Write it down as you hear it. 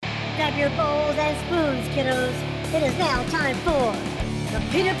Grab your bowls and spoons, kiddos. It is now time for the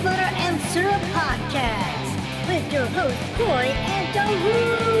Peanut Butter and Syrup Podcast with your hosts, Corey and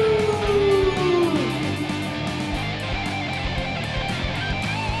Daru.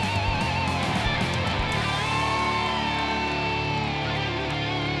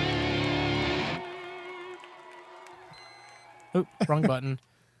 Oh, wrong button.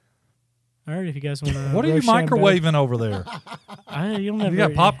 All right, if you guys want to. What are you microwaving over there? You'll never. You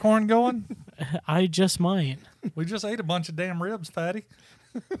got popcorn going? I just might. We just ate a bunch of damn ribs, fatty.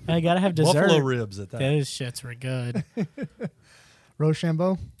 I gotta have dessert. Buffalo ribs at that. Those shits were good.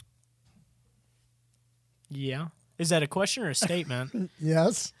 Rochambeau? Yeah. Is that a question or a statement?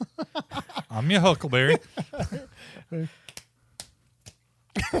 Yes. I'm your Huckleberry.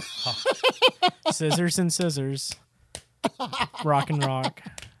 Scissors and scissors. Rock and rock.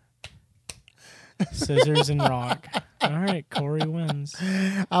 Scissors and rock. All right, Corey wins.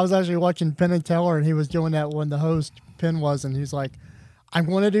 I was actually watching Penn and Teller, and he was doing that when the host, Penn, was, and he's like, I'm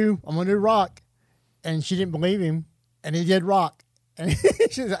going to do rock. And she didn't believe him, and he did rock. And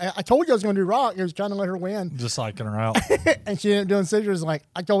she said, I told you I was going to do rock. He was trying to let her win. Just psyching her out. And she ended up doing scissors like,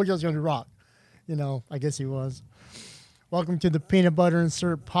 I told you I was going to do rock. You know, I guess he was. Welcome to the Peanut Butter and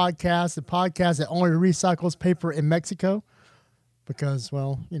Syrup Podcast, the podcast that only recycles paper in Mexico. Because,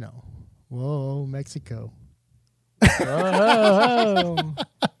 well, you know, whoa, Mexico. Oh,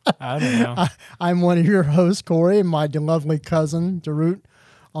 I don't know. I'm one of your hosts, Corey, and my lovely cousin, Darut,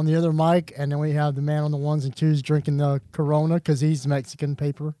 on the other mic. And then we have the man on the ones and twos drinking the Corona because he's Mexican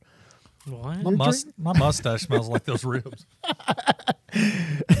paper. What? My mustache smells like those ribs.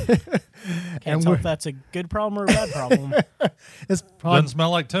 Can't tell if that's a good problem or a bad problem. It's probably, Doesn't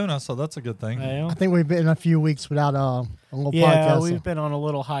smell like tuna, so that's a good thing. I think we've been a few weeks without a little yeah, podcast. we've been on a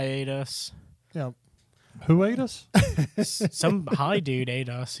little hiatus. Yeah. Who ate us? Some high dude ate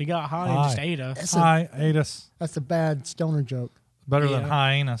us. He got high and just ate us. Hi, ate us. That's a bad stoner joke. Better than Yeah.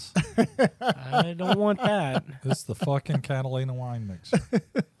 hyenas. I don't want that. It's the fucking Catalina wine mixer.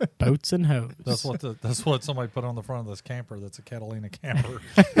 Boats and hoes. That's what somebody put on the front of this camper. That's a Catalina camper.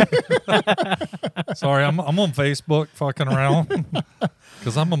 Sorry, I'm on Facebook fucking around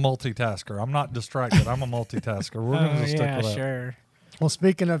because I'm a multitasker. I'm not distracted. I'm a multitasker. We're gonna just stick with that. Sure. Well,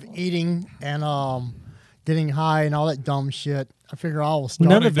 speaking of eating and getting high and all that dumb shit, I figure I will start.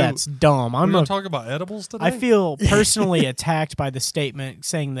 None of that's dumb. We're I'm gonna talk about edibles today. I feel personally attacked by the statement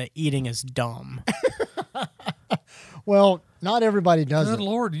saying that eating is dumb. Well, not everybody does Good it.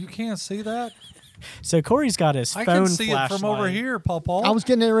 Lord, you can't see that? So Corey's got his phone I can see it flashlight. from over here, Paul. I was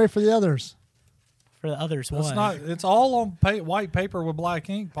getting it ready for the others. For the others, It's what? not. It's all on white paper with black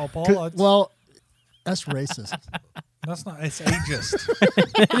ink, Paul. Well, that's racist. That's not. It's ageist.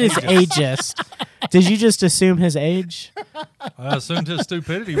 It is ageist. Did you just assume his age? I assumed his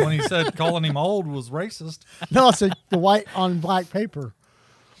stupidity when he said calling him old was racist. No, it's the white on black paper.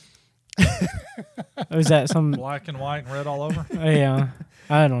 Or is that some? Black and white and red all over. Yeah,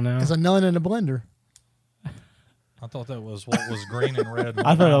 I don't know. It's a nun in a blender. I thought that was what was green and red.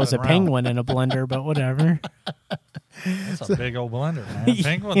 I thought it was a round. penguin in a blender, but whatever. That's a big old blender, man.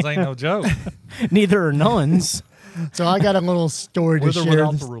 Penguins ain't no joke. Neither are nuns. So I got a little story to With or share.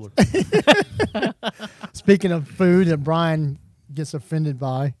 without the ruler. Speaking of food that Brian gets offended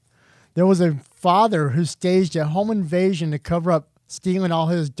by, there was a father who staged a home invasion to cover up stealing all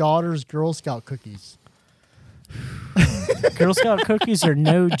his daughter's Girl Scout cookies. Girl Scout cookies are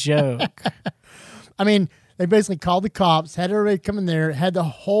no joke. I mean, they basically called the cops, had everybody come in there, had the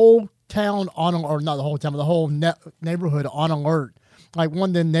whole town on, or not the whole town, but the whole neighborhood on alert. Like one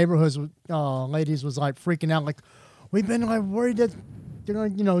of the neighborhoods, ladies was like freaking out, like, we've been like worried that they're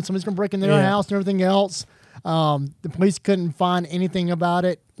gonna, somebody's gonna break into their house and everything else. The police couldn't find anything about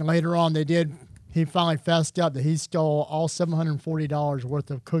it. And later on, they did. He finally fessed up that he stole all $740 worth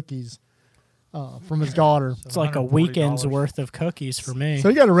of cookies from his daughter. It's like a weekend's worth of cookies for me. So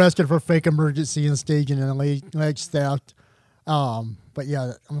he got arrested for fake emergency and staging an alleged theft. But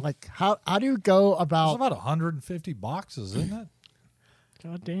yeah, I'm like, how do you go It's about? about 150 boxes, isn't it?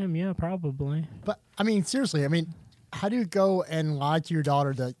 God damn, yeah, probably. But I mean, seriously, how do you go and lie to your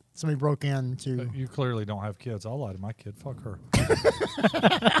daughter that somebody broke into? You clearly don't have kids. I'll lie to my kid. Fuck her.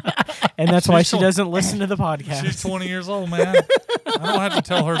 And that's why She's she doesn't listen to the podcast. She's 20 years old, man. I don't have to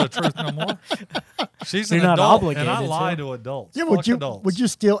tell her the truth no more. She's an You're not adult, obligated and I lie to. to adults. Yeah, Fuck adults. would you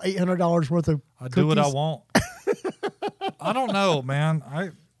steal $800 worth of? I do what I cookies? want. I don't know, man.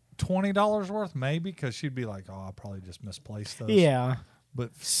 $20 worth maybe, because she'd be like, "Oh, I probably just misplaced those." Yeah,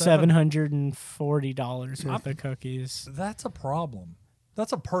 but $740 worth of cookies. That's a problem.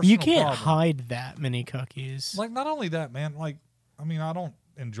 That's a personal. You can't problem. hide that many cookies. Like, not only that, man. Like, I mean, I don't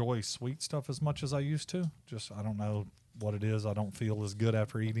enjoy sweet stuff as much as I used to. Just I don't know what it is. I don't feel as good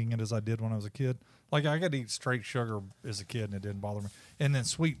after eating it as I did when I was a kid. Like I could eat straight sugar as a kid and it didn't bother me. And then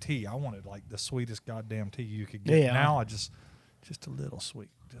sweet tea, I wanted like the sweetest goddamn tea you could get. Yeah. Now I just a little sweet,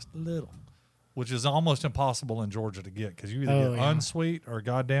 just a little, which is almost impossible in Georgia to get because you either get unsweet or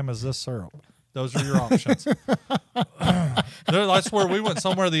goddamn is this syrup. Those are your options. That's where we went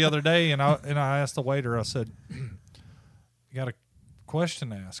somewhere the other day, and I asked the waiter. I said, "You got a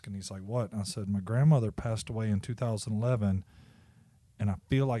question to ask?" And he's like, "What?" And I said, "My grandmother passed away in 2011, and I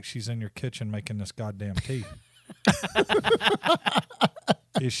feel like she's in your kitchen making this goddamn tea."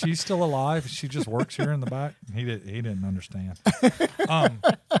 Is she still alive? She just works here in the back. He didn't understand.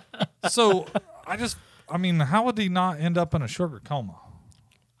 So I mean, how would he not end up in a sugar coma?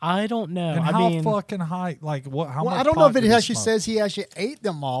 I don't know. And I how mean, fucking high? Like what? How much? I don't know if pot it did he actually smoke? says he actually ate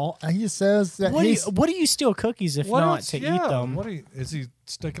them all. He says that what do you steal cookies if What not else? to Yeah. eat them? What is he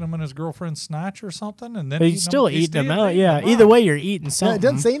sticking them in his girlfriend's snatch or something? And then But he's still eating them out. Yeah. them Either out. way, you're eating Yeah, something. it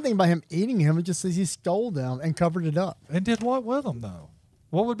doesn't say anything about him eating him. It just says he stole them and covered it up And did what with them though?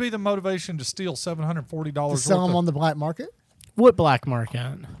 What would be the motivation to steal $740 to sell worth them of? on the black market. What black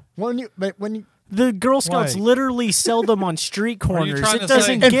market? When you The Girl Scouts Wait. literally sell them on street corners. trying It to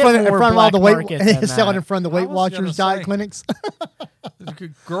doesn't say- get in more front of all black the weight, market than sell it in that. front of the I Weight was gonna Watchers diet say- clinics.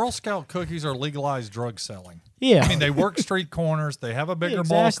 Girl Scout cookies are legalized drug selling. Yeah. I mean, they work street corners. They have a bigger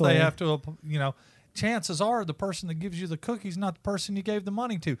Exactly. boss. They have to, chances are the person that gives you the cookies not the person you gave the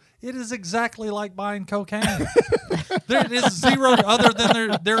money to. It is exactly like buying cocaine. There is zero other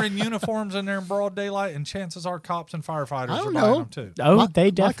than they're in uniforms and they're in broad daylight, and chances are cops and firefighters I are don't buying know. them too. Oh, my, they my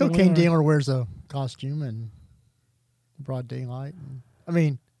definitely cocaine are. dealer wears a costume and broad daylight. I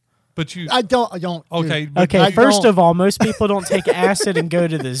mean, But you, I don't. okay, dude. but Okay, I first don't- of all, most people don't take acid and go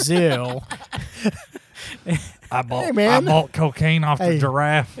to the zoo. I bought Hey, man. cocaine off the Hey.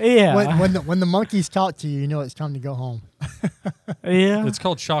 giraffe. Yeah. when the monkeys talk to you, you know it's time to go home. yeah. It's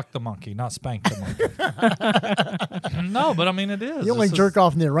called shock the monkey, not spank the monkey. No, but I mean it is. You only This is- jerk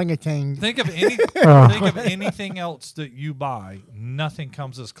off in the orangutan. Think of anything else that you buy. Nothing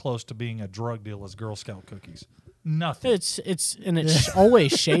comes as close to being a drug deal as Girl Scout cookies. Nothing. It's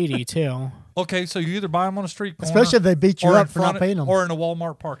always shady too. Okay, so you either buy them on a street corner, Especially if they beat you or in up for not front of- paying them. or in a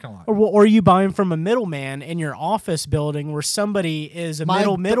Walmart parking lot. Or you buy them from a middleman in your office building where somebody is a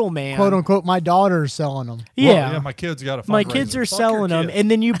middleman. quote unquote, my daughter's selling them. Yeah. Well, yeah, my kids got a My fundraiser. kids are Fuck your selling them, kids.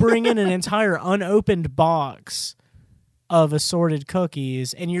 and then you bring in an entire unopened box of assorted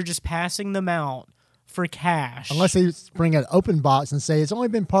cookies, and you're just passing them out for cash. Unless they bring an open box and say it's only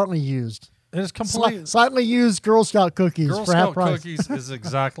been partly used. It's complete. Slightly used Girl Scout cookies Girl for half Scout price. cookies is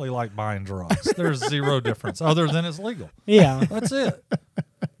exactly like buying drugs. There's zero difference other than it's legal. yeah, That's it.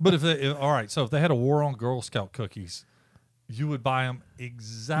 But all right, so if they had a war on Girl Scout cookies, you would buy them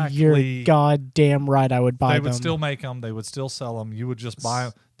exactly. you're goddamn right. I would buy They them. would still make them. They would still sell them. You would just buy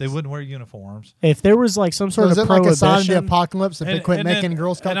them. They wouldn't wear uniforms. If there was like some So sort is of it like a prohibition, sign of the apocalypse if they quit And making then-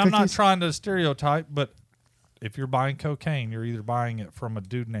 Girl Scout and I'm cookies? not trying to stereotype, but if you're buying cocaine, you're either buying it from a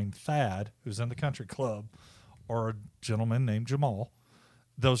dude named Thad, who's in the country club, or a gentleman named Jamal.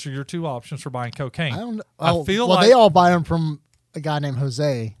 Those are your two options for buying cocaine. I don't know. I feel well, like they all buy them from a guy named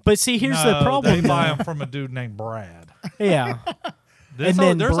Jose. but see, here's the No, problem. They buy though. them from a dude named Brad. Yeah, There's And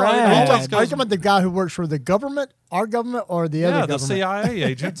then there's Brad- it Are you always talking goes- about the guy who works for the government, our government, or the other yeah, the government? CIA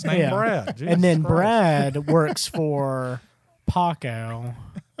agent's named yeah. Brad. Jesus and then Christ. Brad works for Paco.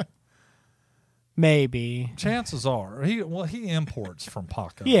 Maybe. Chances are he imports from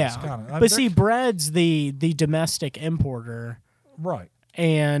Paco. It's Yeah, kinda- but see, Brad's the domestic importer, right.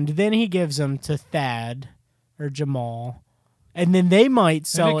 and then he gives them to Thad or Jamal, and then they might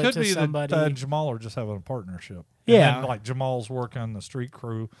sell And it it could to be somebody. that Thad and Jamal are just having a partnership. Yeah. And then, like Jamal's working the street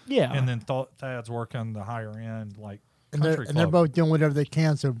crew. Yeah. And then Thad's working the higher end, like and country they're club. both doing whatever they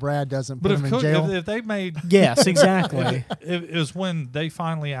can so Brad doesn't But put if, him in cook, jail. if they made, Yes, exactly. it is when they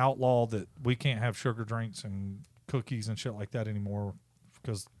finally outlaw that we can't have sugar drinks and cookies and shit like that anymore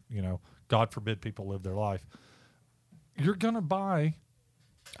because, God forbid people live their life. You're going to buy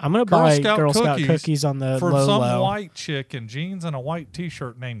I'm gonna Girl buy Scout Girl Scout cookies cookies on the from low some low. white chick in jeans and a white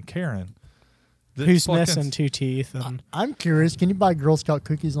T-shirt named Karen. that Who's fucking- missing 2 teeth? And I'm curious, can you buy Girl Scout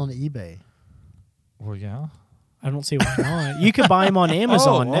cookies on eBay? Well, yeah. I don't see why not. You could buy them on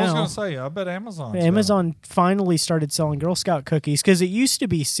Amazon I was now. going to say, I bet Amazon. Amazon finally started selling Girl Scout cookies because it used to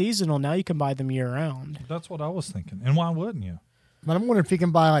be seasonal. Now you can buy them year round. That's what I was thinking. And why wouldn't you? But I'm wondering if you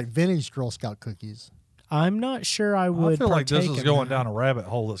can buy like vintage Girl Scout cookies. I'm not sure I would. I feel like this partake is in going that. down a rabbit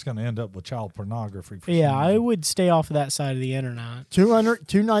hole that's going to end up with child pornography. For Yeah, some I reason. would stay off of that side of the internet.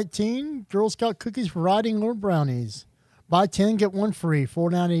 219 Girl Scout cookies for riding little brownies. Buy 10, get one free.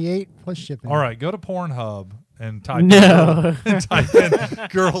 $4.98 plus shipping. All right, go to Pornhub and type No. type in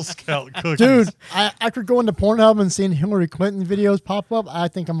Girl Scout cookies. Dude, after going to Pornhub and seeing Hillary Clinton videos pop up, I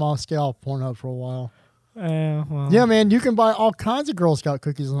think I'm gonna stay off Pornhub for a while. Well, Yeah, man, you can buy all kinds of Girl Scout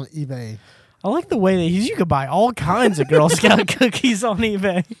cookies on eBay. I like the way that you could buy all kinds of Girl Scout cookies on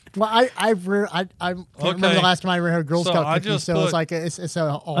eBay. Well, I can't remember the last time I ever heard Girl So Scout I cookies, just so it's put- like it's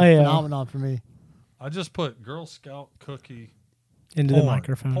a whole yeah. phenomenon for me. I just put Girl Scout cookie Into porn, the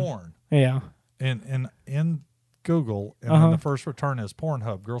microphone. porn Yeah. in Google, and then the first return is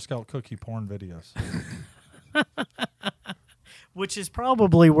Pornhub Girl Scout cookie porn videos. Which is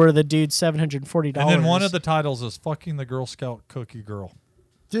probably where the dude's $740. And then one of the titles is "Fucking the Girl Scout Cookie Girl."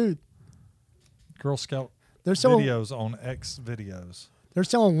 Dude, Girl Scout they're selling videos on X videos. they're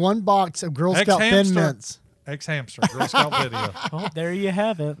selling one box of Girl Scout Thin X-Hamster. Mints. X Hamster Girl Scout video. Oh, there you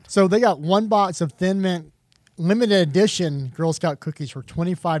have it. So they got one box of Thin Mint limited edition Girl Scout cookies for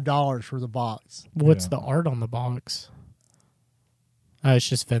 $25 for the box. What's Yeah. the art on the box? It's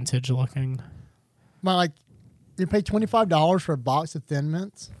just vintage looking. But like, you pay $25 for a box of Thin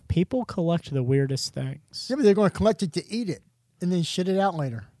Mints. People collect the weirdest things. Yeah, but they're going to collect it to eat it and then shit it out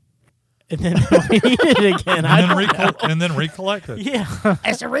later. And then we eat it again. I don't know. and then recollect it. Yeah.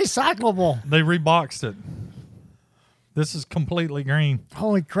 It's a recyclable. They reboxed it. This is completely green.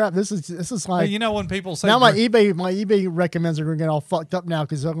 Holy crap! This is Hey, like you know when people say now my green- eBay recommends are going to get all fucked up now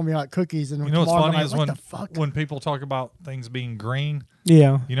because they're going to be like cookies and you know what's tomorrow I'm funny like, is what when the fuck? when people talk about things being green,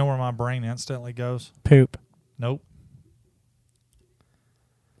 Yeah. you know where my brain instantly goes? Poop. Nope.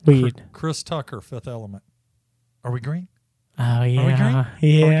 Weed. Chris Tucker, Fifth Element. Are we green? Oh, green? yeah. Are we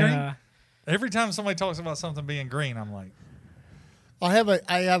Yeah. green? Every time somebody talks about something being green, I'm like, I have a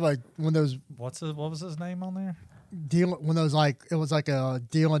one of those what was his name on there? deal when those like it was like a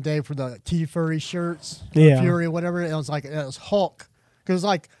deal a day for the T Furry shirts, Yeah. Fury, whatever. It was like it was Hulk because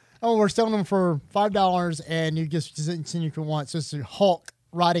like we're selling them for $5 and you just send you can want so it's a Hulk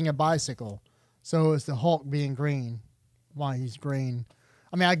riding a bicycle, so it's the Hulk being green. Why he's green?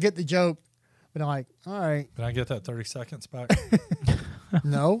 I mean I get the joke, but I'm like all right, Can I get that 30 seconds back?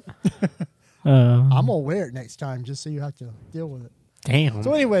 no, Oh, I'm gonna wear it next time just so you have to deal with it. damn.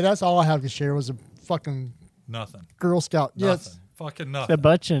 So anyway, that's all I have to share was a fucking Nothing. Girl Scout. Nothing. Yes. Fucking A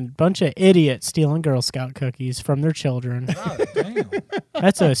nothing. bunch of idiots stealing Girl Scout cookies from their children. God damn.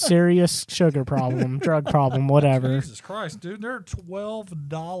 That's a serious sugar problem, drug problem, whatever. Jesus Christ, dude. They're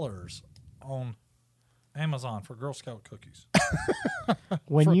 $12 on Amazon for Girl Scout cookies.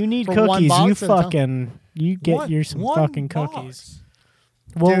 When For- you need for one cookies, you box at a time. fucking you get your some One fucking box. cookies.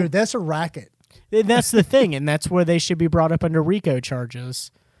 Well, Dude, that's a racket. that's the thing, and that's where they should be brought up under RICO charges.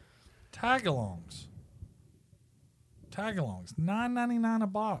 Tagalongs. $9.99 a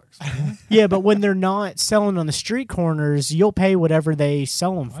box. Yeah, but when they're not selling on the street corners, you'll pay whatever they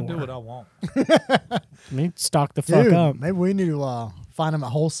sell them for. I do what I want. I mean, stock the fuck Dude, up. maybe we need to find them at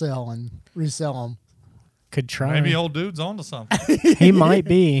wholesale and resell them. Could try. Maybe old dude's onto something. He might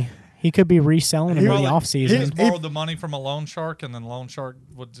be. He could be reselling them in the Probably- off He season. just borrowed the money from a loan shark, and then loan shark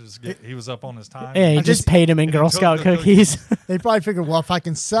would just get. He was up on his time. Yeah, he I just just- paid him in and he Girl took Scout the cookies. They probably figured, well, if I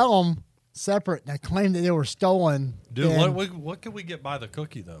can sell them separate and I claim that they were stolen, Dude, then what could we get by the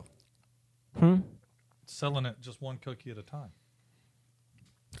cookie though? Hmm? Selling it just one cookie at a time.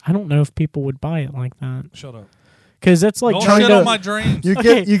 I don't know if people would buy it like that. Shut up. Because that's like Don't trying shit to. on my dreams. you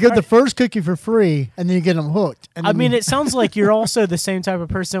Okay, get the first cookie for free and then you get them hooked. And I then mean, you- it sounds like you're also the same type of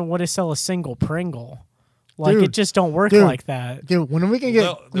person that would sell a single Pringle. Like Dude, it just don't work dude. like that. dude, when we can get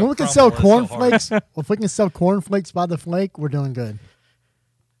They'll when we can sell crumble it so hard. cornflakes, if we can sell cornflakes by the flake, we're doing good.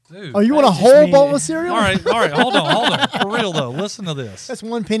 Dude. Oh, you want a just whole mean- bowl of cereal? all right. Hold on. For real though, listen to this. That's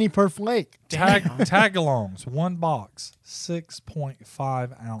 1 penny per flake. Tagalongs, one box,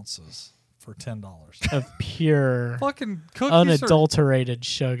 6.5 ounces for $10. Of pure, Fucking cookies. unadulterated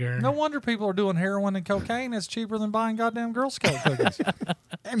sugar. No wonder people are doing heroin and cocaine. It's cheaper than buying goddamn Girl Scout cookies.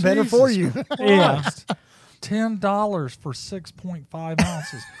 And better for you. Jesus Yeah. Christ. $10 for 6.5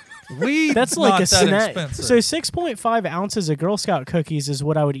 ounces. Weed That's like not a that snack. expensive. So 6.5 ounces of Girl Scout cookies is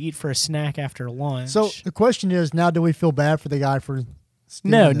what I would eat for a snack after lunch. So the question is, now do we feel bad for the guy for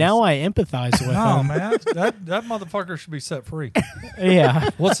stealing no, this? now I empathize with no, him. man, that motherfucker should be set free. Yeah.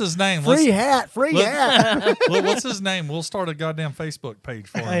 What's his name? Free hat. What's his name? We'll start a goddamn Facebook page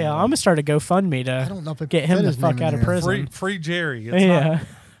for him. Yeah, I'm gonna start a GoFundMe I to don't know if it get him fit the his fuck name in out of there. prison. free Jerry. It's Yeah.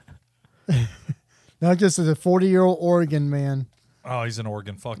 Not just as a 40-year-old Oregon man. Oh, he's in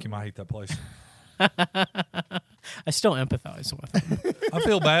Oregon. Fuck him. I hate that place. I still empathize with him. I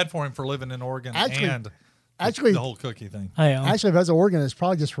feel bad for him for living in Oregon and Actually, the whole cookie thing. I am. actually, if that's Oregon, it's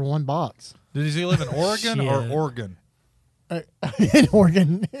probably just for one box. Did he live in Oregon or Shit. Oregon? In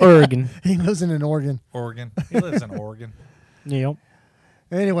Oregon. Oregon. He lives in Oregon. Oregon. He lives in Oregon. Yep.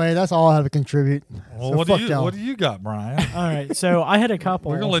 Anyway, that's all I have to contribute. Well, So what fuck y'all. do you got, Brian? All right. So I had a couple.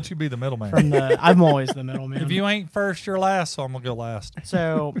 We're gonna let you be the middleman. from the. I'm always the middleman. If you ain't first, you're last. So I'm gonna go last.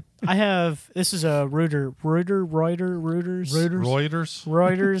 So I have. This is a Reuters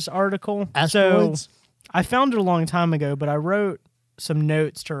article. Asteroids? So I found it a long time ago, but I wrote some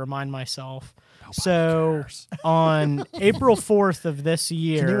notes to remind myself. So on April 4th of this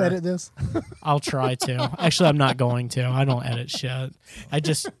year, Can you edit this? I'll try to. Actually, I'm not going to. I don't edit shit. I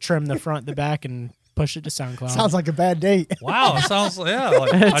just trim the front, the back, and push it to SoundCloud. Sounds like a bad date. Wow, it sounds like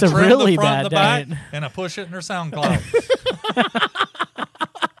It's I a trim really the front and the bad back, date. and I push it in their SoundCloud.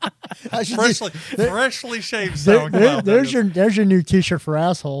 I should freshly shaved There- SoundCloud. there's your new T-shirt for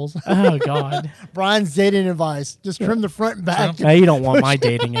assholes. Oh God. Brian's dating advice: just trim the front and back. Now you don't want my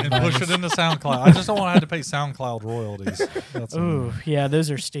dating and advice. push it into SoundCloud. I just don't want to have to pay SoundCloud royalties. That's Ooh, yeah,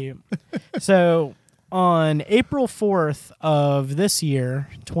 those are steep. So on April 4th of this year,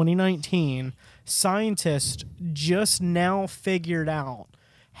 2019, scientists just now figured out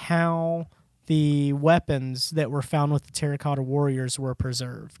how the weapons that were found with the Terracotta Warriors were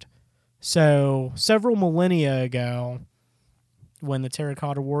preserved. So several millennia ago, when the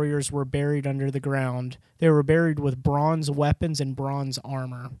Terracotta Warriors were buried under the ground, they were buried with bronze weapons and bronze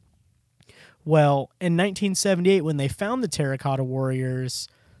armor. Well, in 1978, when they found the Terracotta Warriors,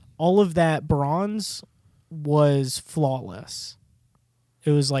 all of that bronze was flawless.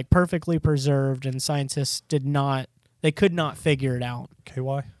 It was like perfectly preserved, and scientists could not figure it out.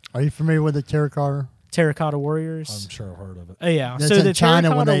 KY? Are you familiar with the Terracotta Warriors? I'm sure I've heard of it. Yeah. That's so in the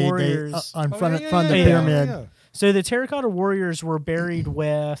China when Terracotta they Warriors. in front of the yeah. pyramid. So the Terracotta Warriors were buried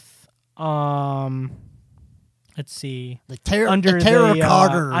with, let's see, The under the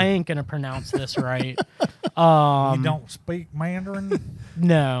terracotta. I ain't gonna pronounce this right. You don't speak Mandarin?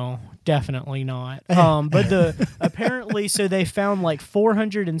 No, definitely not. But apparently, so they found like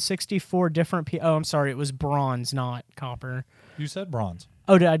 464 different. Oh, I'm sorry, it was bronze, not copper. You said bronze.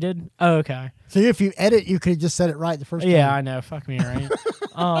 Oh, I did. Oh, okay. So if you edit, you could have just said it right the first time. Yeah, I know. Fuck me, right?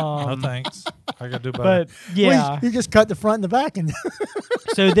 No thanks. I gotta do better. But yeah. Well, you just cut the front and the back, and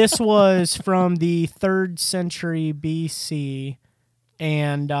So this was from the 3rd century BC,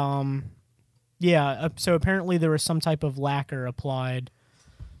 and so apparently there was some type of lacquer applied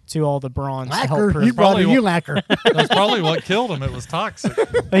to all the bronze to help lacquer. preserve. You brought it. probably You what- lacquer. That's probably what killed him. It was toxic.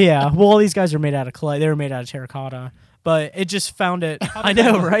 Yeah, well, all these guys are made out of clay. They were made out of terracotta, but it just found it. I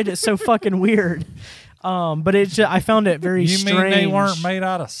know, right? It's so fucking weird. But I found it very You strange. mean they weren't made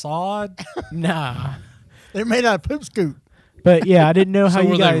out of sod? Nah. They're made out of poop scoop. But yeah, I didn't know how So you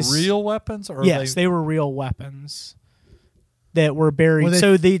were guys. they real weapons? Or Yes, they were real weapons that were buried. Were they,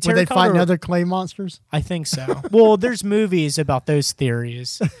 so the were they terracotta. fighting other clay monsters? I think so. Well, there's movies about those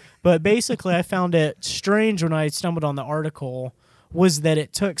theories. But basically, I found it strange when I stumbled on the article was that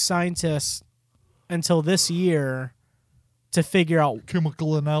it took scientists until this year to figure out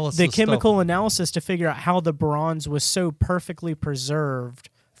chemical analysis. the chemical analysis to figure out how the bronze was so perfectly preserved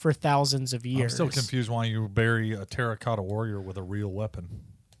for thousands of years. I'm still confused why you bury a terracotta warrior with a real weapon.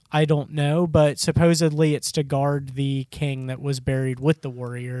 I don't know, but supposedly it's to guard the king that was buried with the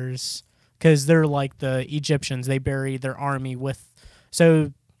warriors because they're like the Egyptians. They bury their army with.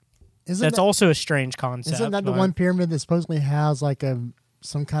 So that's also a strange concept. Isn't that the but- one pyramid that supposedly has like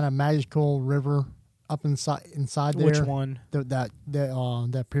some kind of magical river up inside there? Which one?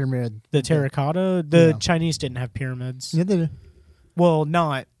 That pyramid. The terracotta? The Yeah. Chinese didn't have pyramids. Yeah, they do. Well,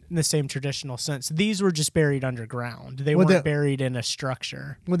 not in the same traditional sense. These were just buried underground. They Well, weren't buried in a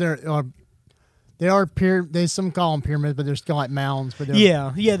structure. Well, they some call them pyramids, but they're still like mounds. But they're,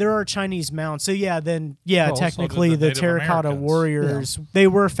 Yeah, there are Chinese mounds. So Well, so technically did the the Native terracotta Americans. warriors they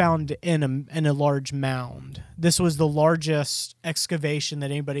were found in a large mound. This was the largest excavation that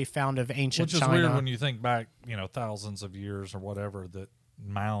anybody found of ancient Which is China. weird when you think back, thousands of years or whatever, that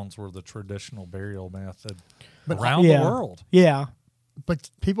mounds were the traditional burial method around the world. Yeah, but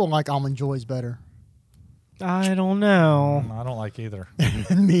people like almond joys better. I don't know. I don't like either.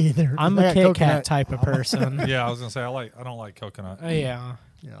 Me either. I'm They a got Kit coconut. Kat type of person. Yeah, I was gonna say I don't like coconut. Yeah.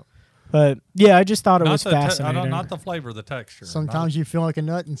 Yeah. But yeah, I just thought it was I don't, fascinating. not the flavor, the texture. Sometimes you feel like a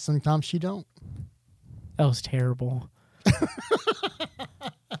nut, and sometimes you don't. That was terrible.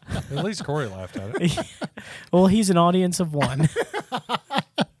 At least Corey laughed at it. Well, he's an audience of one.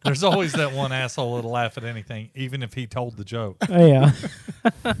 There's always that one asshole that'll laugh at anything, even if he told the joke. Oh, yeah.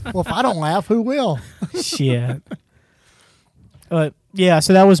 Well, if I don't laugh, who will? Shit. But yeah,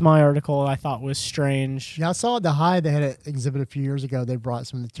 so that was my article. I thought was strange. Yeah, I saw at the High they had an exhibit a few years ago. They brought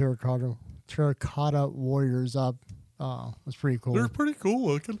some of the terracotta warriors up was pretty cool. They're pretty cool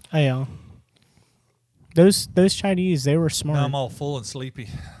looking. Oh, yeah. Those Chinese, they were smart. Now I'm all full and sleepy.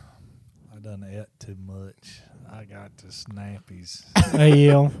 I done ate too much. I got the snappies. Oh,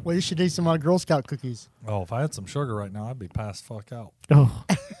 yeah. Well, you should eat some Girl Scout cookies. Oh, if I had some sugar right now, I'd be passed fuck out. Oh,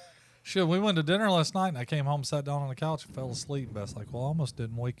 Shit, we went to dinner last night, and I came home, sat down on the couch, and fell asleep. Beth's like, well, I almost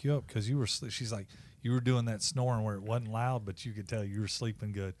didn't wake you up because you were. She's like, you were doing that snoring where it wasn't loud, but you could tell you were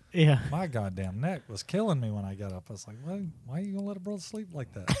sleeping good. yeah. My goddamn neck was killing me when I got up. I was like, why are you gonna let a brother sleep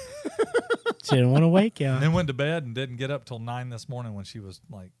like that? She didn't want to wake you. And then went to bed and didn't get up till 9 this morning when she was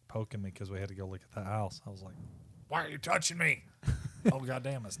like poking me because we had to go look at that house. I was like, why are you touching me? Oh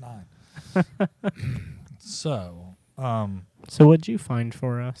goddamn, it's 9. So what'd you find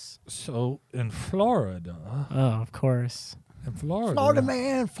for us? So in Florida, Oh, of course. Florida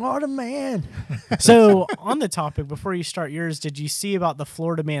man. So, on the topic, before you start yours, did you see about the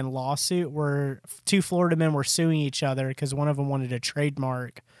Florida man lawsuit where 2 Florida men were suing each other because one of them wanted to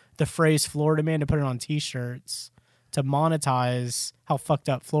trademark the phrase Florida man to put it on T-shirts to monetize how fucked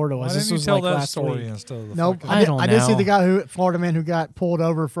up Florida was? Why This didn't you was tell like that last story week. instead of the Nope. fucking- I I did see know. the guy Florida man who got pulled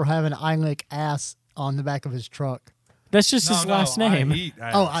over for having Eilick ass on the back of his truck. That's just his last name. I eat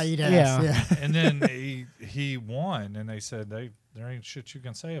ass. Oh, I eat ass. Yeah. Yeah. And then he won, and they said there ain't shit you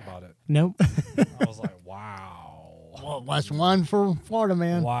can say about it. Nope. I was like, wow. Well, that's one for Florida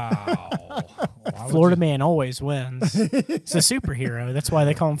man. Wow. Why would Florida you- man always wins. It's a superhero. That's why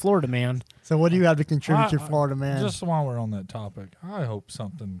they call him Florida man. So what do you have to contribute to I- Florida man? Just while we're on that topic, I hope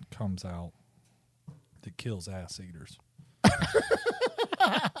something comes out that kills ass eaters.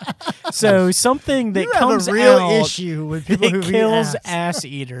 So something that you have comes a real out issue with people who that eat kills ass. ass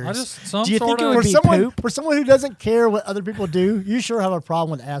eaters. I just some Do you sort think it of. would be poop? For someone who doesn't care what other people do, you sure have a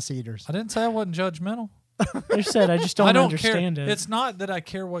problem with ass eaters. I didn't say I wasn't judgmental. I said I just don't, I don't understand care. it. It's not that I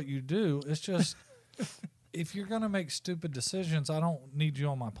care what you do. It's just if you're gonna make stupid decisions, I don't need you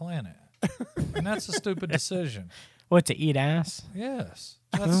on my planet, and that's a stupid decision. What, to eat ass? Yes,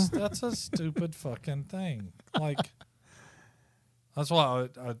 that's a stupid fucking thing. Like that's why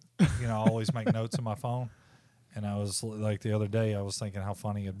I always make notes in my phone. And I was like the other day, I was thinking how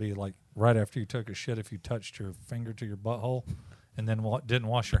funny it'd be like right after you took a shit if you touched your finger to your butthole, and then didn't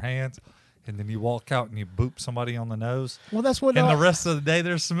wash your hands. And then you walk out and you boop somebody on the nose. Well, that's what. And the rest of the day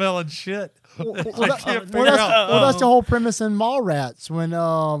they're smelling shit. I can't figure out. that's the whole premise in Mallrats when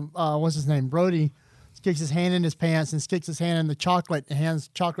what's his name, Brody, sticks his hand in his pants and sticks his hand in the chocolate and hands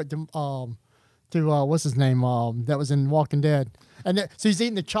chocolate to what's his name that was in Walking Dead, and so he's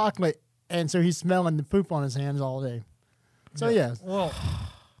eating the chocolate and so he's smelling the poop on his hands all day. So yeah. Well,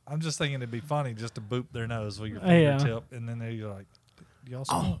 I'm just thinking it'd be funny just to boop their nose with your Yeah. fingertip, and then they're like, "Y'all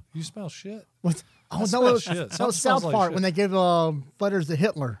smell? You smell shit." What? Oh, That no, smells shit. that was Something South smells like Park shit. when they give butters to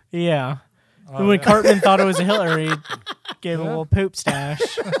Hitler. Yeah. Oh, When yeah. Cartman thought it was a Hitler, he gave a Yeah. little poop stash.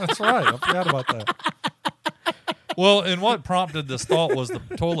 That's right. I forgot about that. Well, and what prompted this thought was the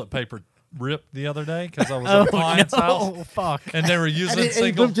toilet paper ripped the other day because I was at a client's house no, fuck. and they were And using he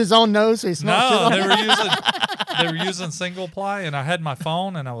single. pooped his own nose, so he smelled No, shit. they were using single ply, and I had my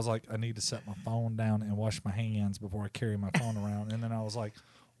phone, and I was like, I need to set my phone down and wash my hands before I carry my phone around. And then I was like,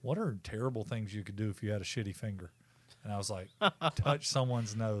 what are terrible things you could do if you had a shitty finger? And I was like, touch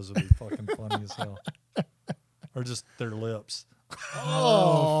someone's nose would be fucking funny as hell, or just their lips.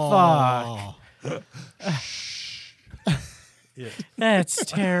 Oh, fuck. Yeah. That's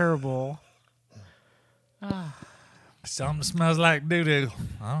terrible. Something smells like doo doo.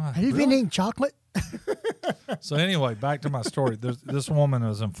 Have you been eating chocolate? So anyway, back to my story. This woman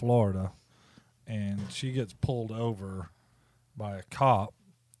was in Florida, and she gets pulled over by a cop,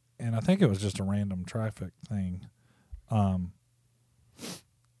 and I think it was just a random traffic thing. And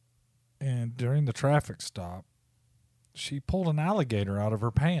during the traffic stop, she pulled an alligator out of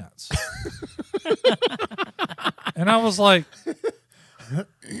her pants. And I was like,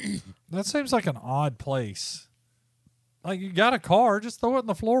 that seems like an odd place. Like, you got a car, just throw it in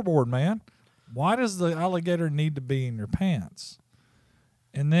the floorboard, man. Why does the alligator need to be in your pants?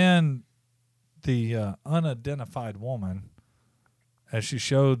 And then the unidentified woman, as she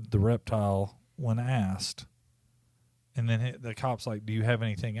showed the reptile when asked, and then the cop's like, do you have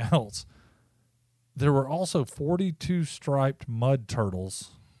anything else? There were also 42 striped mud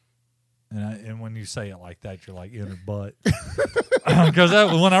turtles. And when you say it like that, you're like, in her butt. Because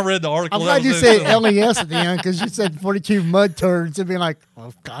when I read the article, I'm that glad you was said instantly- LES at the end because you said 42 mud turds. It'd be like,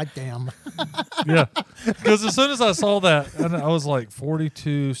 oh, goddamn. Yeah, because as soon as I saw that, and I was like,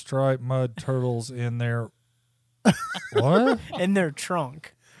 42 striped mud turtles in there. What? In their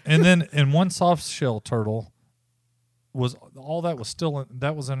trunk. And then in one soft shell turtle, was all that was still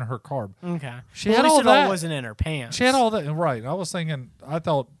that was in her car. Okay. She Well, had at least all it that. all wasn't in her pants. She had all that right. I was thinking. I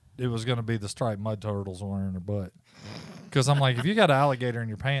thought it was going to be the striped mud turtles wearing her butt. Because I'm like, if you got an alligator in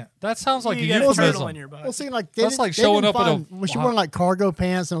your pants, that sounds like You a got a turtle euphemism. in your butt. Well, see, like That's like showing up at a- Was she wearing like cargo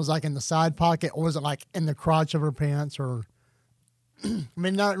pants and it was like in the side pocket, or was it like in the crotch of her pants, or? I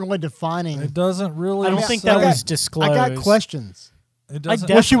mean, not really defining. It doesn't really. I don't think that say. was disclosed. I got questions. It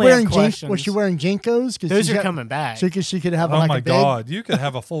doesn't. I Was she definitely wearing have was she questions. wearing Jinkos? 'Cause Those she are got- coming back. She could have Oh like my a big. God! You could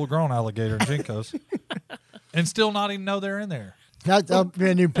have a full-grown alligator in Jinkos, and still not even know they're in there. That'll be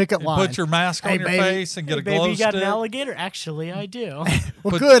a new pickup You line. put your mask Hey, on your baby. face and get Hey, a glow baby, you got stick. an alligator? Actually, I do.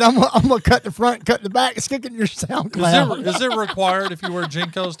 Well, put- good. I'm gonna cut the front, cut the back, stick it in your SoundCloud. Is it required if you wear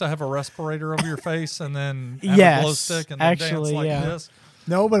Jinkos to have a respirator over your face and then have a glow Yes, stick and then actually, dance like yeah. this?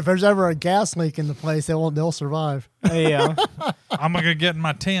 No, but if there's ever a gas leak in the place, they'll survive. Yeah. I'm gonna get in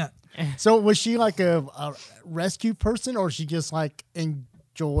my tent. So was she like a rescue person, or she just like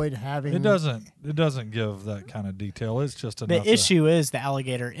enjoyed having? It doesn't give that kind of detail. It's just enough. The issue is the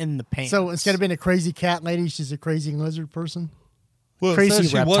alligator in the pants. So instead of being a crazy cat lady, she's a crazy lizard person. Well, it crazy says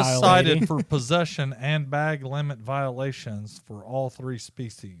she was reptile cited lady. for possession and bag limit violations for all three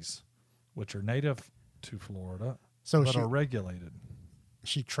species, which are native to Florida, So but she are regulated.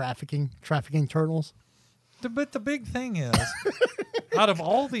 she trafficking turtles. But the big thing is, out of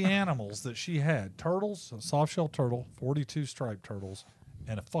all the animals that she had, turtles, a soft-shell turtle, 42 striped turtles,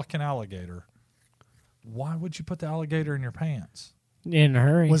 and a fucking alligator, why would you put the alligator in your pants? in a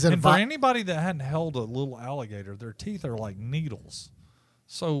hurry. Was it And a for anybody that hadn't held a little alligator, their teeth are like needles.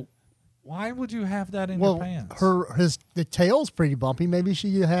 So why would you have that in your pants? the tail's pretty bumpy. Maybe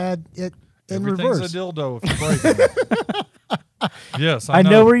she had it in Everything's reverse. a dildo if you break it. Yes, I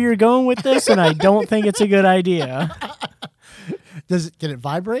know where you're going with this, and I don't think it's a good idea. Can it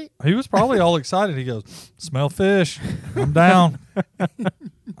vibrate? He was probably all excited. He goes, "Smell fish. I'm down.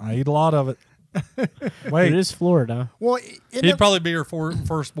 I eat a lot of it." It Wait, is Florida. Well, he'd probably be her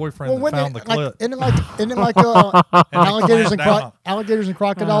first boyfriend that found the clit. Isn't it like alligators and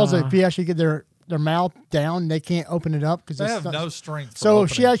crocodiles? If you actually get their mouth down, they can't open it up because They have no strength. For So if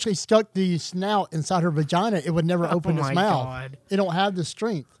she opening. actually stuck the snout inside her vagina, it would never open its my mouth. God. It don't have the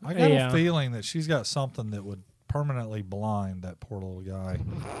strength. I got Yeah. a feeling that she's got something that would permanently blind that poor little guy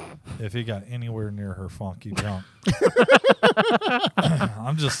if he got anywhere near her funky junk.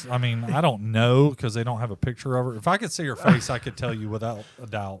 I mean, I don't know because they don't have a picture of her. If I could see her face, I could tell you without a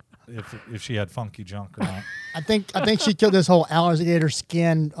doubt if she had funky junk or not. I think she took this whole alligator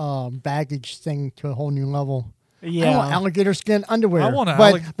skin baggage thing to a whole new level. I Yeah. want alligator skin underwear. I want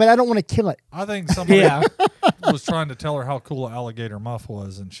a but I don't want to kill it. I think somebody Yeah. was trying to tell her how cool an alligator muff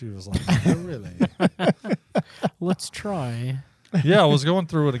was, and she was like, "Oh, really?" Let's try. Yeah, I was going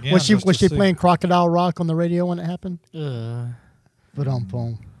through it again. Was she just to see. playing Crocodile Rock on the radio when it happened? Ugh. But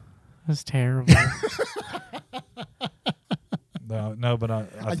boom. That's terrible. No, but I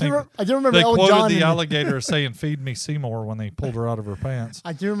I think do remember they Elton quoted John. the alligator as saying, "Feed me Seymour" when they pulled her out of her pants.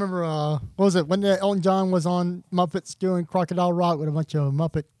 I do remember. What was it when the Elton John was on Muppets doing Crocodile Rock with a bunch of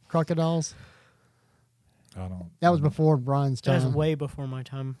Muppet crocodiles? I don't. That was before Brian's That was time. way before my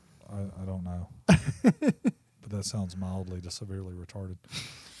time. I don't know. But that sounds mildly to severely retarded.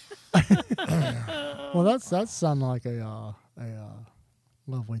 Well, that sounds like a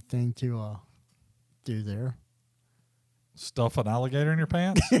lovely thing to do there. Stuff an alligator in your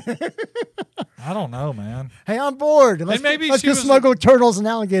pants? I don't know, man. Hey, on board. Let's, maybe let's she go was- smuggle turtles and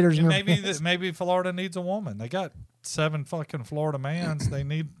alligators. in And her pants. maybe Florida needs a woman. They got 7 fucking Florida mans. They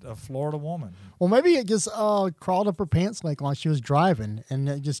need a Florida woman. Well, maybe it just crawled up her pants like while she was driving, and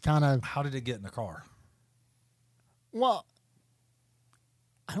it just kind of. How did it get in the car? Well,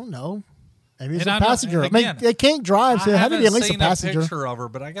 I don't know. Maybe it's And a I know- passenger. and I mean, again, they can't drive, so I it had to be at haven't least a seen a passenger. picture of her,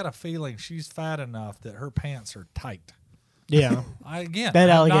 but I got a feeling she's fat enough that her pants are tight. Yeah. I'm That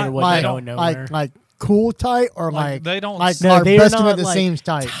alligator not- wasn't they going don't- nowhere. like cool tight or Like, they don't- like No, our they're busting not at the like seams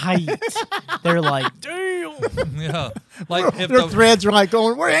tight. They're like, damn. Yeah, like if Their the, threads are like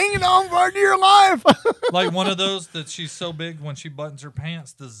going, we're hanging on for our dear life. like one of those that she's so big when she buttons her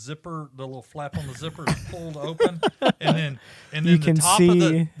pants, the zipper, the little flap on the zipper is pulled open, and then You the can top of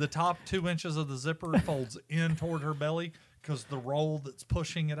see- the top 2 inches of the zipper folds in toward her belly because the roll that's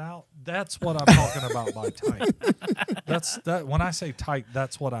pushing it out. That's what I'm talking about by tight. That's that. When I say tight,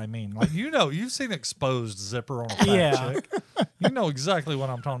 that's what I mean. Like you've seen exposed zipper on a fat Yeah. chick. You know exactly what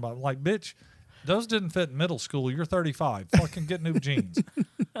I'm talking about. Like, bitch. Those didn't fit in middle school. You're 35. Fucking get new jeans.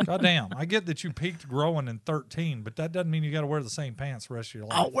 Goddamn. I get that you peaked growing in 13, but that doesn't mean you got to wear the same pants the rest of your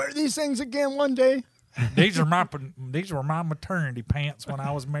life. I'll wear these things again one day. These were my maternity pants when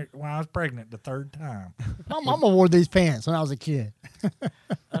I was pregnant the third time. My mama wore these pants when I was a kid.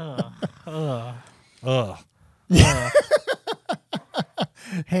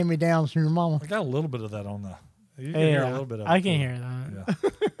 Hand me downs from your mama. I got a little bit of that on the. You can hear a little bit of it. I can hear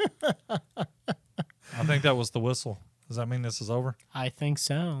that. Yeah. I think that was the whistle. Does that mean this is over? I think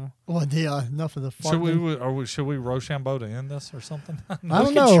so. Well, enough of the fart. Should we Rochambeau to end this or something? I We don't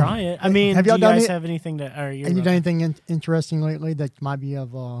could know. try it. I mean, Have do y'all you done guys it? have anything to? Or you're Have you right. done anything interesting lately that might be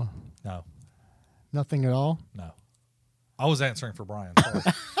of No. nothing at all? No. I was answering for Brian. Sorry.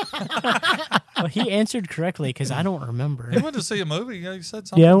 Well, he answered correctly because I don't remember. He went to see a movie. Yeah, he said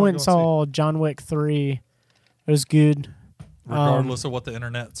something. Yeah, I about went and going to saw John Wick 3. It was good. see it, regardless of what the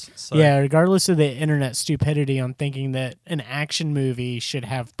internet's say. Yeah, regardless of the internet stupidity on thinking that an action movie should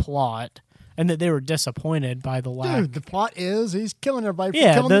have plot and that they were disappointed by the lack. Dude, the plot is he's killing everybody for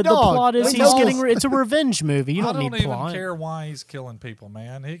Yeah, killing the the dog. plot is We he's know getting. this. It's a revenge movie. You I don't don't need even plot. care why he's killing people,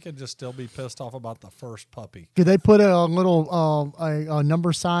 man. He could just still be pissed off about the first puppy. Could they put a little a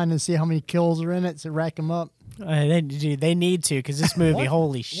number sign and see how many kills are in it to rack them up? They need to because this movie. What-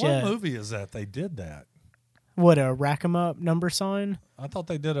 holy shit! What movie is that? They did that. What, a rack 'em up number sign? I thought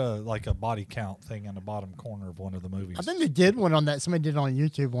they did a body count thing in the bottom corner of one of the movies. I think they did one on that. Somebody did it on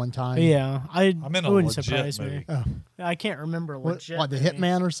YouTube one time. Yeah, I meant it a wouldn't legit surprise movie. me. Oh. I can't remember What, legit. the movie.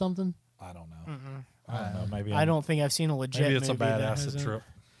 Hitman or something? I don't know. I don't know. Maybe I don't think I've seen a legit. Maybe it's a movie bad that acid hasn't. trip.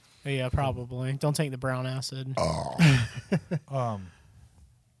 Yeah, probably. Don't take the brown acid.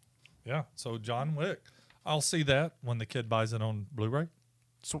 Yeah. So John Wick, I'll see that when the kid buys it on Blu-ray.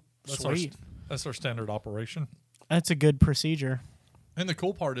 Sweet. That's our standard operation. That's a good procedure. And the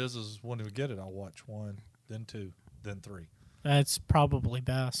cool part is when we get it, I'll watch 1, then 2, then 3. That's probably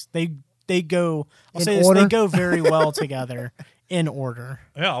best. They go. I'll In say this. order? They go very well together in order.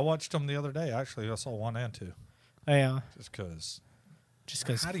 Yeah, I watched them the other day. Actually, I saw 1 and 2 Yeah, just because. just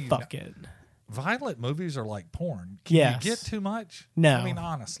because. How do you Fuck it. Violent movies are like porn. Can Yes. you get too much? No. I mean,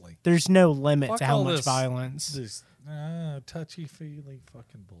 honestly. There's no limit Fuck to how all much this- violence. This touchy-feely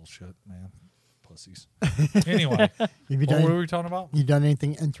fucking bullshit, man. Pussies. Anyway, Have you what were done? we talking about? You done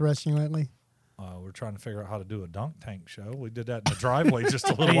anything interesting lately? We're trying to figure out how to do a dunk tank show. We did that in the driveway just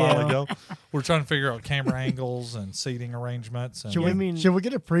a little while ago. We're trying to figure out camera angles and seating arrangements. And Should we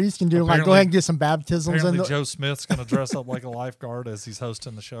get a priest and do like go Apparently- ahead and get some baptisms? apparently in the, Joe Smith's going to dress up like a lifeguard as he's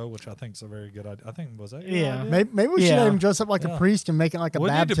hosting the show, which I think is a very good idea. I think, was that your Yeah. idea? maybe we should Yeah. have him dress up like Yeah. a priest and make it like a We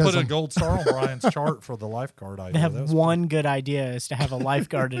need to baptism. put a gold star on Brian's chart for the lifeguard idea. They have That's one good idea is to have a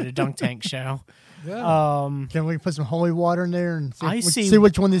lifeguard at a dunk tank show. pretty- Yeah. Can we put some holy water in there and I see, see-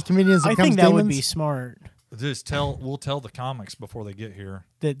 which one of these comedians I becomes think that demons? would be smart. We'll tell the comics before they get here.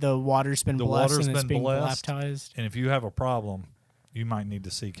 That the water's been The blessed water's and it's been being blessed. baptized. And if you have a problem, you might need to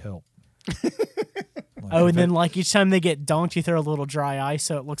seek help. Oh, and then like each time they get dunked, you throw a little dry ice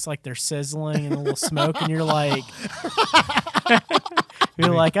so it looks like they're sizzling and a little smoke, and you're like,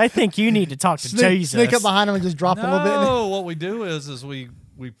 I think you need to talk to Jesus. Sneak up behind him and just drop a little bit. No, what we do is we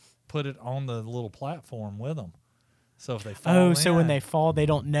put it on the little platform with them. So if they fall Oh, so when in- they fall, they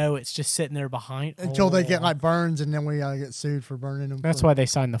don't know it's just sitting there behind. Until they get Oh. like burns, and then we get sued for burning them. That's why they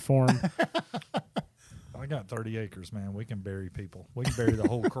signed the form. I got 30 acres, man. We can bury people. We can bury the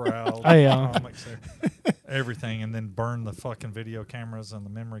whole crowd. Oh, yeah. comics, everything, and then burn the fucking video cameras and the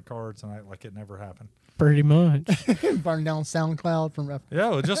memory cards and act like it never happened. Pretty much. burn down SoundCloud from.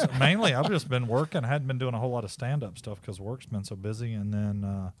 Yeah, it just mainly I've just been working. I hadn't been doing a whole lot of stand-up stuff because work's been so busy, and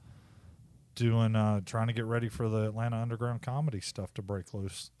then trying to get ready for the Atlanta Underground comedy stuff to break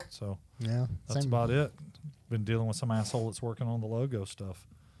loose. So Yeah, that's same. about it. Been dealing with some asshole that's working on the logo stuff.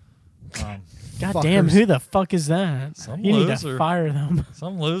 God damn, Fuckers. who the fuck is that? Some You need loser. to fire them.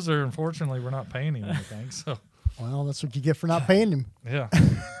 Some loser. Unfortunately, we're not paying him anything. So Well, that's what you get for not paying him. yeah,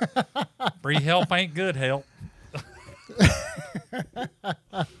 free help ain't good help.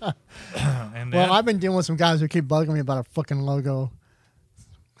 And then, Well, I've been dealing with some guys who keep bugging me about a fucking logo.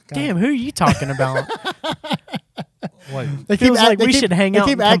 Damn, who are you talking about? wait, They Feels like we should hang out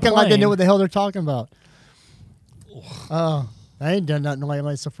They keep and acting like they complain. know what the hell they're talking about. I ain't done nothing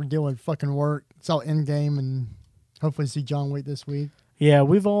lately except for doing fucking work. It's all in game, and hopefully see John Wick this week. Yeah,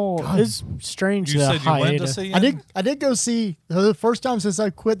 we've all. It's strange. you the said you went to hiatus. see him? I did go see the first time since I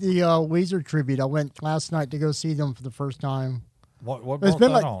quit the Weezer tribute. I went last night to go see them for the first time. What It's brought been that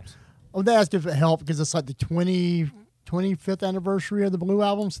like- on? Oh, they asked if it helped because it's like the 25th anniversary of the Blue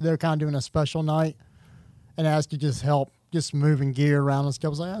Album, so they're kind of doing a special night, and asked to just help, just moving gear around and stuff.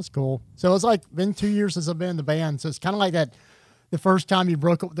 I was like, that's cool. So it's like been 2 years since I've been in the band, so it's kind of like that. The first time you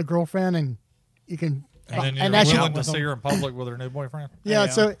broke up with a girlfriend and you can And then And you're actually- willing to see her in public with her new boyfriend. Yeah, Yeah.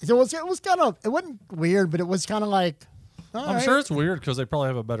 so it was kind of, it wasn't weird, but it was kind of like, all I'm right. sure it's weird because they probably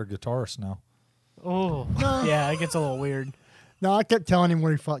have a better guitarist now. Oh, yeah, it gets a little weird. No, I kept telling him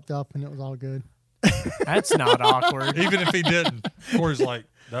where he fucked up, and it was all good. That's not awkward. Even if he didn't, Corey's like,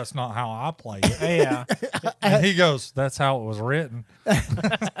 that's not how I play it. Yeah. And he goes, that's how it was written.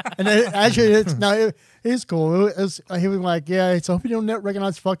 And actually, it's cool. He was like, yeah, so I hope you don't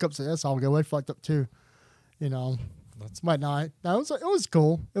recognize fuck ups. So that's all good. I fucked up too, you know. But no, it was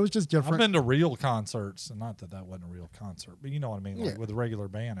cool. It was just I've different. been to real concerts, and not that wasn't a real concert, but you know what I mean, like Yeah. with a regular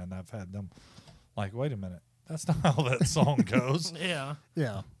band, and I've had them like, wait a minute, that's not how that song goes. Yeah.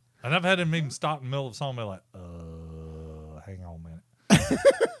 Yeah. And I've had them even stop in the middle of the song and be like, hang on a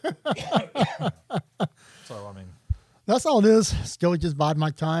minute. So, I mean, That's all it is. Still just bide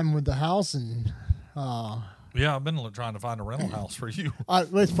my time with the house. And yeah, I've been trying to find a rental house for you.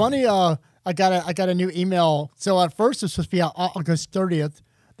 it's funny. I got a new email. So at first it was supposed to be out August 30th.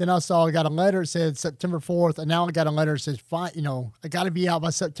 Then I got a letter that said September 4th. And now I got a letter that says, fine, I got to be out by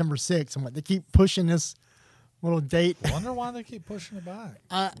September 6th. I'm like, they keep pushing this little date. I wonder why they keep pushing it back.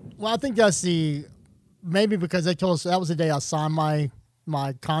 Well, I think that's maybe because they told us that was the day I signed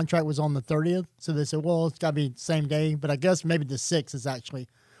my contract was on the 30th. So they said, well, it's got to be the same day. But I guess maybe the 6th is actually,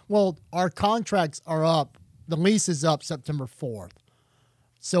 well, our contracts are up. The lease is up September 4th.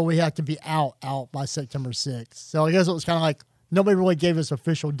 So we have to be out by September 6th. So I guess it was kind of like nobody really gave us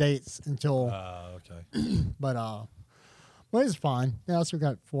official dates until, Okay. but it's fine. Yeah, so we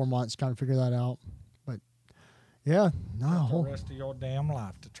got 4 months to kind of figure that out. But yeah, not a The whole, rest of your damn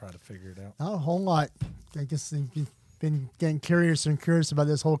life to try to figure it out. not a whole lot. I guess you've been getting curious about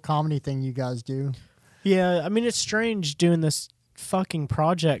this whole comedy thing you guys do. Yeah, I mean, it's strange doing this fucking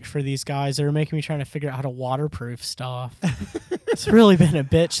project for these guys that are making me trying to figure out how to waterproof stuff. It's really been a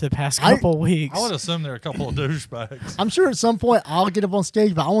bitch the past couple weeks. I would assume they're a couple of douchebags. I'm sure at some point I'll get up on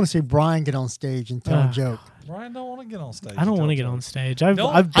stage, but I want to see Brian get on stage and tell a joke. Brian don't want to get on stage. I don't want to get on stage. I've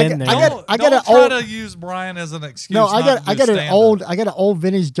been there. Don't an try old- to use Brian as an excuse. No, not to do stand-up. I got an old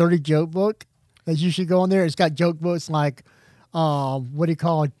vintage dirty joke book that you should go on there. It's got joke books like, what do you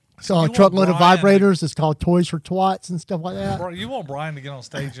call it? want Truckload of Brian vibrators. It's called Toys for Twats and stuff like that. You want Brian to get on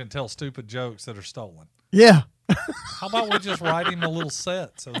stage and tell stupid jokes that are stolen. Yeah. How about we just write him a little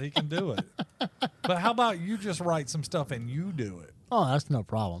set so he can do it? But how about you just write some stuff and you do it? Oh, that's no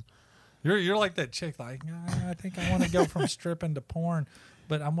problem. You're like that chick, like, I think I want to go from stripping to porn,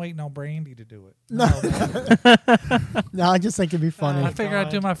 but I'm waiting on Brandy to do it. No, I just think it'd be funny. I figure I'd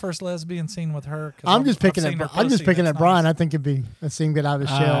do my first lesbian scene with her. I'm just picking at Brian. Brian. I think it'd be a scene get out of his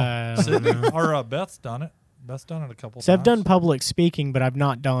shell. Sydney, or Beth's done it. Beth's done it a couple So times. I've done public speaking, but I've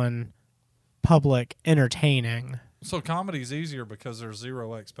not done public entertaining. So comedy's easier because there's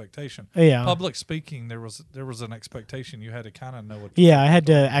zero expectation. Yeah. Public speaking, there was an expectation. You had to kind of know what. Yeah, I had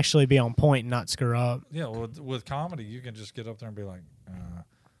to actually be on point and not screw up. Yeah, with comedy, you can just get up there and be like,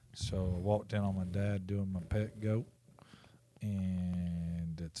 so I walked in on my dad doing my pet goat,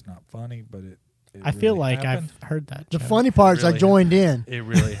 and it's not funny, but it I feel really like happened. I've heard that. The joke. funny part is I Really? joined in. It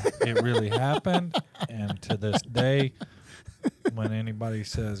really happened, and to this day, when anybody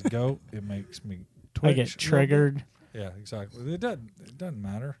says goat, it makes me twitch. I get a little bit. triggered. Yeah, exactly. It doesn't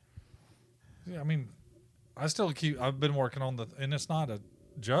matter. Yeah, I mean, I've been working on and it's not a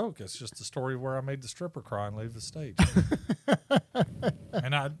joke. It's just a story where I made the stripper cry and leave the stage.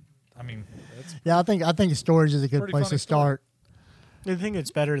 And I mean, it's Yeah, I think storage is a good Pretty place funny to start. I think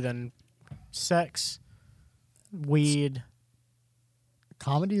it's better than sex, weed,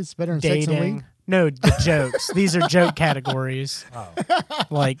 Comedy is better than sex and weed. dating. No, the jokes. These are joke categories. oh,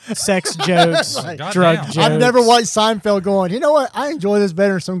 Like sex jokes, Right. Goddamn. drug I've jokes. I've never watched Seinfeld going, you know what? I enjoy this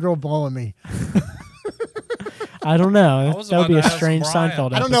better than some girl blowing me. I don't know. was That would about be a to ask strange Brian.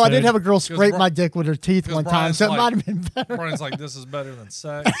 Seinfeld I don't know. I did episode. have a girl scrape Bri- my dick with her teeth 'cause one time, Brian's so it like- might have been better. Brian's like, this is better than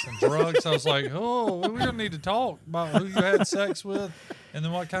sex and drugs. I was like, oh, we don't need to talk about who you had sex with and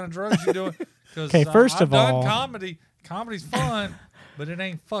then what kind of drugs you're doing. Because Okay, first I've of done all- comedy. Comedy's fun, but it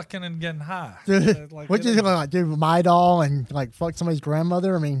ain't fucking and getting high. Like, What it you ain't- gonna do? My doll and like fuck somebody's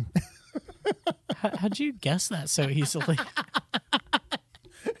grandmother? I mean, How'd you guess that so easily?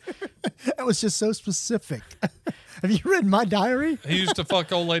 that was just so specific. Have you read my diary? He used to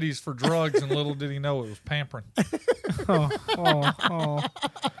fuck old ladies for drugs, and little did he know it was pampering. oh.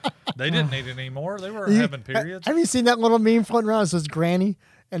 They didn't need it anymore. They were having periods. Have you seen that little meme floating around? It says Granny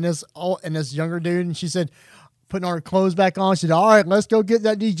and this younger dude, and she said, putting all her clothes back on. She said, "All right, let's go get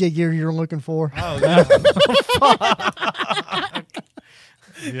that DJ gear you're looking for." Oh, yeah.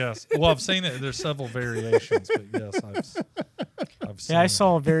 Yes. Well, I've seen it. There's several variations, but yes, I've Yeah, I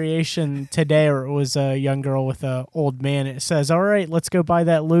saw a variation today where it was a young girl with a old man. It says, all right, let's go buy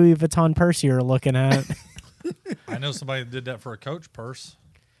that Louis Vuitton purse you're looking at. I know somebody that did that for a Coach purse.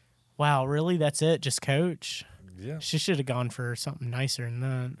 Wow, really? That's it? Just Coach? Yeah. She should have gone for something nicer than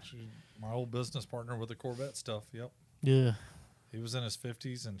that. My old business partner with the Corvette stuff. Yep. Yeah. He was in his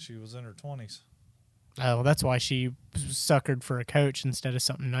 50s and she was in her 20s. Oh, that's why she suckered for a Coach instead of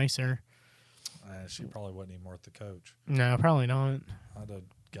something nicer. She probably wasn't even worth the Coach. No, probably not. I'd have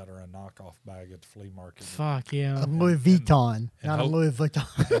got her a knockoff bag at the flea market. Fuck, yeah. A Louis Vuitton, not a hope- Louis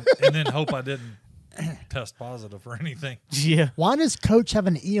Vuitton. And then hope I didn't test positive or anything. Yeah, Why does Coach have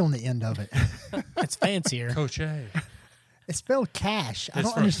an E on the end of it? it's fancier. Coach A. It's spelled cash. I It's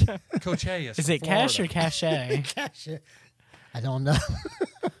don't from- understand. Coach A is Is from it cash or Florida. cachet? Cash. I don't know.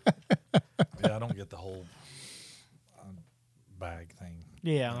 Yeah, I don't get the whole bag thing.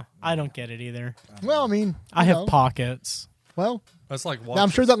 Yeah, I don't get it either. Well, I mean, I you have know. pockets. Well, That's like I'm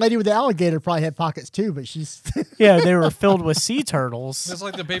sure that lady with the alligator probably had pockets too, but she's Yeah, they were filled with sea turtles. It's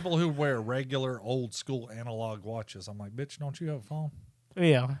like the people who wear regular old school analog watches. I'm like, bitch, don't you have a phone?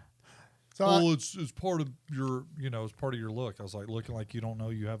 Yeah. so Oh, it's part of your, it's part of your look. I was like, looking like you don't know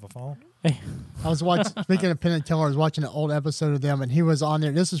you have a phone. I was watching. Speaking of Penn and Teller, I was watching an old episode of them, and he was on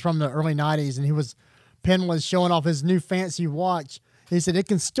there. This is from the early '90s, and Penn was showing off his new fancy watch. He said it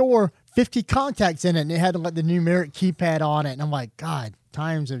can store 50 contacts in it, and it had like the numeric keypad on it. And I'm like, God,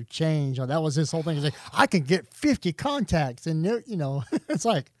 times have changed. Or that was his whole thing. He's like, I can get 50 contacts, and it's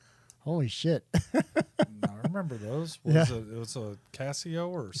like, holy shit. I remember those. What was it? It was a Casio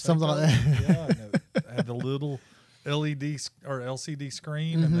or Something like Seiko? Yeah, and it had the little LED or LCD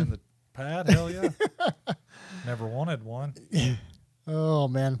screen and then the pad. Hell yeah. Never wanted one. Oh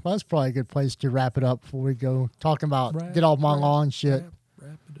man, well, that's probably a good place to wrap it up before we go talking about Wrap, get off my wrap, lawn shit.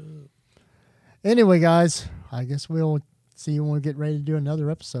 Wrap it up. Anyway, guys, I guess we'll see you when we get ready to do another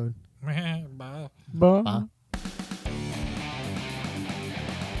episode. Bye. Bye. Bye.